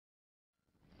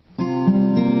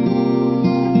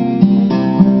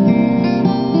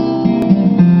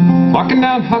Walking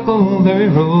down Huckleberry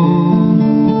Road,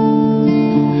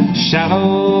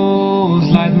 shadows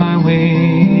light my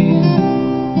way.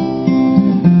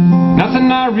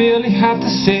 Nothing I really have to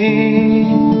say.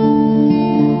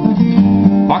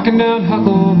 Walking down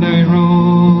Huckleberry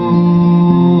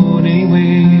Road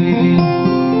anyway.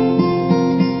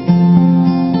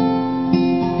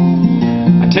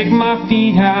 I take my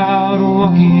feet out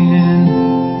walking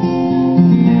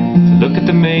to look at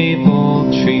the maple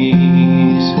trees.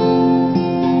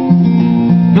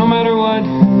 No matter what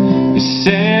is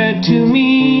said to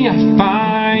me, I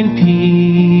find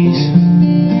peace.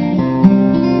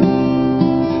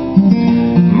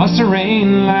 Must have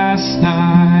rained last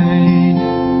night,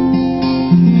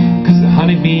 'cause the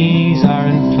honeybees are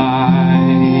in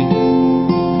flight.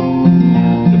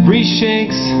 The breeze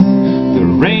shakes the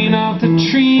rain off the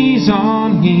trees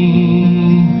on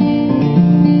me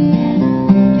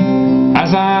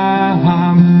as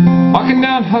I'm walking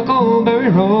down Huckleberry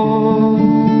Road.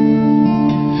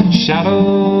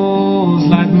 Shadows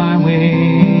light my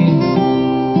way.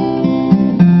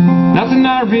 Nothing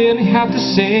I really have to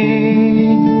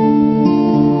say.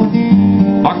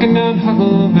 Walking down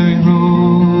Huckleberry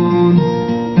Road,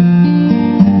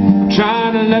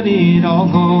 trying to let it all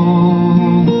go.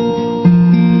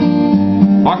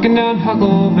 Walking down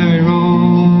Huckleberry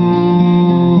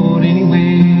Road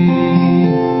anyway.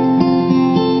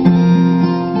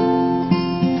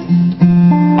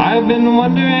 I've been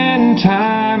wondering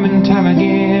time and time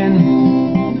again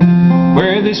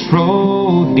where this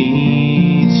road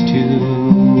leads to.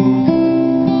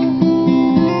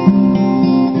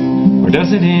 Where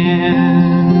does it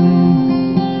end?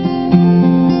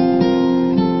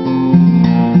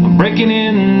 I'm breaking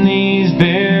in these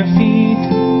bare feet,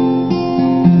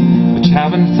 which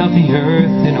haven't felt the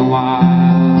earth in a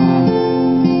while.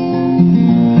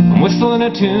 I'm whistling a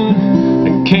tune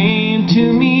that came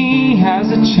to me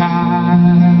as a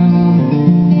child,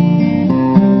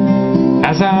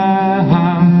 as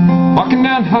I'm walking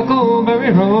down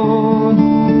Huckleberry Road.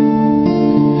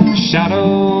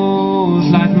 Shadows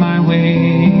light my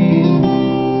way.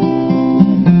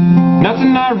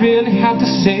 Nothing I really have to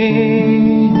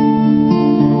say.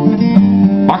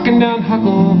 Walking down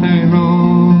Huckleberry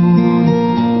Road,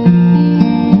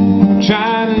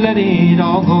 trying to let it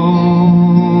all go.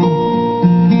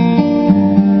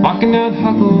 Walking down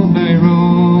Huckleberry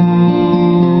Road.